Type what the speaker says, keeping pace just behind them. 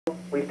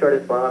we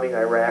started bombing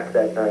Iraq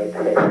that night.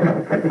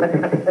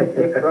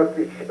 They broke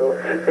the show.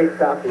 They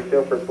stopped the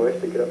show for Bush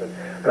to get up.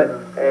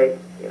 But hey,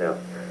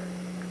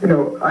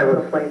 I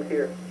was planes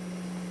here.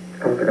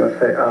 I was going to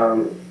say,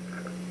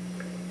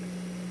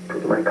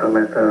 my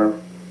comment.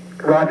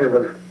 Roger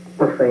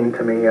was saying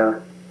to me,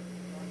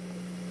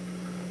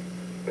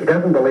 he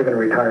doesn't believe in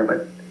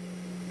retirement.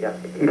 Yeah.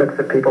 He looks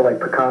at people like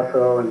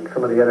Picasso and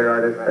some of the other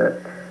artists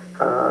that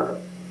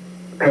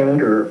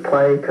paint or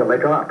play till they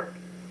drop.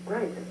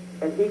 Right.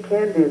 And he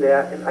can do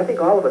that, and I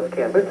think all of us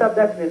can, but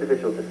that's an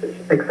individual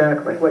decision.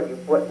 Exactly.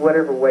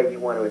 Whatever way you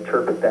want to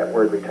interpret that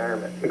word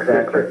retirement.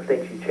 Exactly. Certain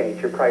things you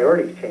change, your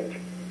priorities change.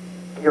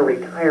 You're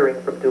retiring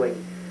from doing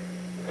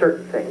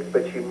certain things,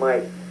 but you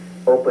might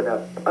open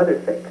up other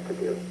things to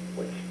do,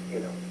 which,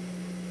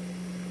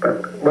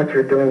 But what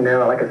you're doing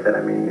now, like I said,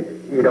 I mean,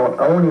 you don't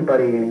owe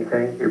anybody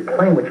anything. You're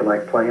playing what you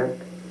like playing.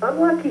 I'm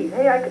lucky.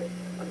 Hey, I could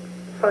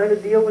sign a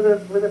deal with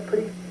a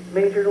pretty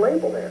major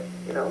label there,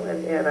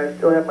 and I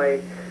still have my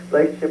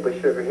relationship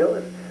with Sugar Hill,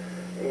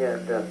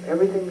 and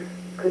everything's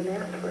couldn't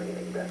ask for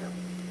anything better.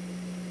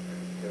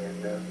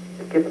 And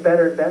it gets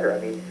better and better. I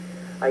mean,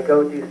 I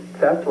go do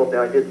festivals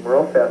now. I did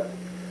Merle Fest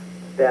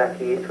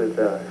back east with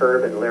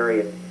Herb and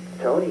Larry and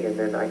Tony, and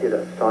then I did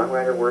a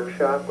songwriter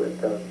workshop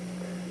with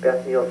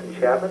Beth Nielsen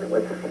Chapman. It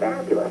was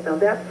fabulous. Now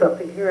that's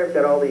something here. I've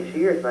got all these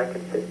years, and I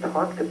can sit and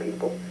talk to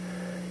people,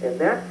 and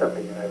that's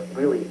something that I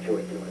really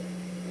enjoy doing.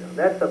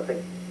 That's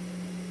something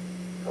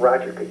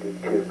Roger could do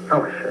too.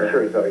 Oh, sure. I'm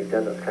sure he's already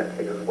done those kind of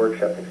things, those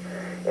workshop things,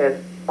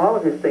 and all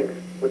of his things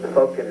with the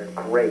folk dinner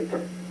are great.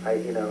 I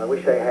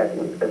wish I had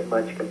as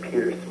much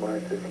computer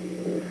smarts as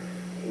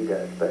he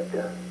does, but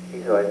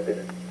he's always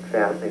been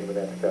fascinated with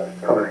that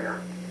stuff. So. Oh yeah.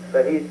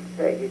 But he's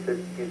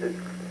a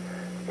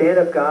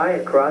stand-up guy,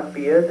 and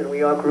Crosby is, and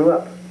we all grew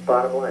up.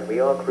 Bottom line, we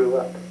all grew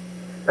up.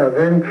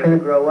 Then when you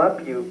grow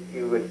up,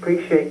 you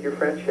appreciate your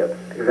friendships.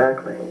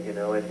 Exactly.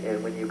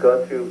 And when you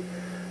go through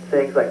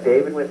things like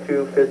David went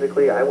through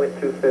physically, I went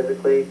through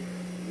physically,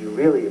 you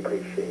really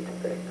appreciate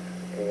things.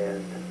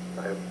 And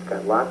I've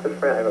got lots of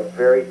friends. I have a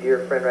very dear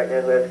friend right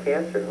now who has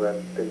cancer, who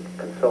I've been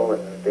consoling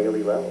on a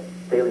daily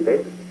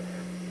basis.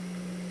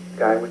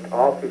 Guy I went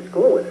all through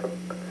school with, from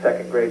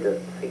second grade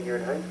to senior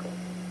in high school.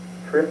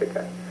 Terrific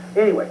guy.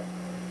 Anyway,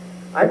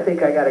 I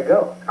think I got to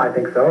go. I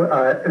think so.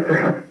 Is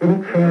there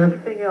any chance?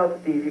 Anything else,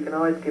 Steve, you can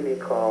always give me a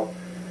call.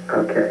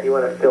 Okay. You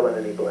want to fill in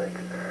any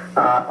blanks.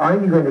 Are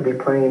you going to be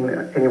playing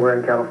anywhere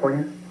in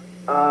California?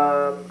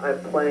 I'm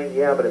playing,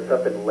 yeah, but it's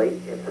up at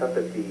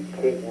the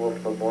Kate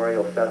Wolf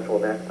Memorial Festival.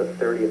 That's the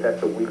 30th.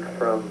 That's a week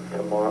from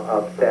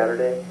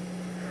Saturday.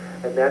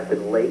 And that's in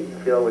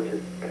Laytonville, which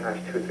is,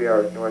 2 or 3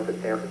 hours north of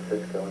San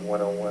Francisco in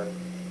 101.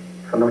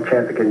 So no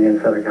chance of getting you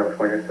in Southern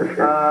California this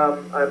year?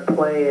 I'm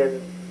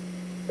playing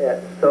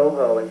at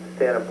Soho in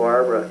Santa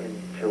Barbara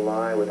in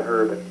July with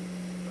Herb and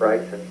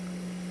Bryson.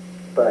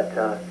 But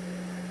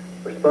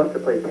we're supposed to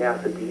play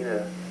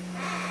Pasadena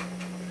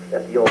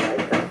at the old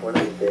Night House one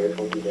of these days.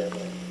 We'll do that.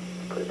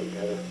 Put it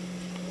together.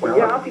 Well,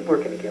 yeah, I'll be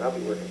working again. I'll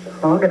be working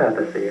something. I'll get out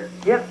to see you.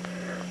 Yeah.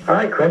 All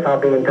right, Chris, I'll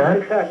be in touch.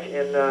 Be in touch.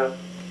 And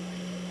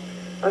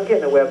I'm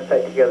getting a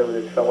website together with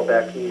this fellow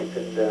back east,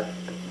 and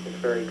it's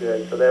very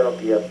good. So that'll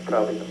be up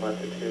probably in a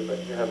month or two,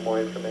 but you'll have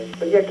more information.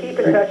 But yeah, keep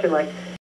in touch, and